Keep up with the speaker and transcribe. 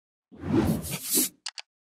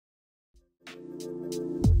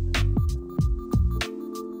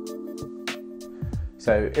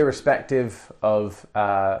So irrespective of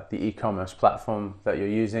the e-commerce platform that you're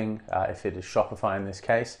using, if it is Shopify in this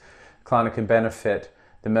case, Klarna can benefit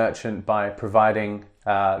the merchant by providing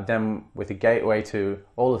them with a gateway to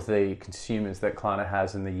all of the consumers that Klarna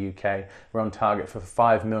has in the UK. We're on target for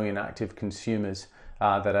 5 million active consumers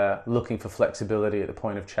that are looking for flexibility at the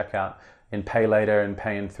point of checkout in Pay Later and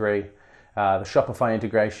Pay in 3. The Shopify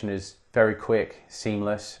integration is very quick,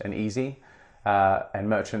 seamless, and easy. And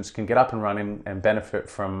merchants can get up and running and benefit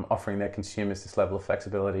from offering their consumers this level of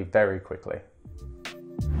flexibility very quickly.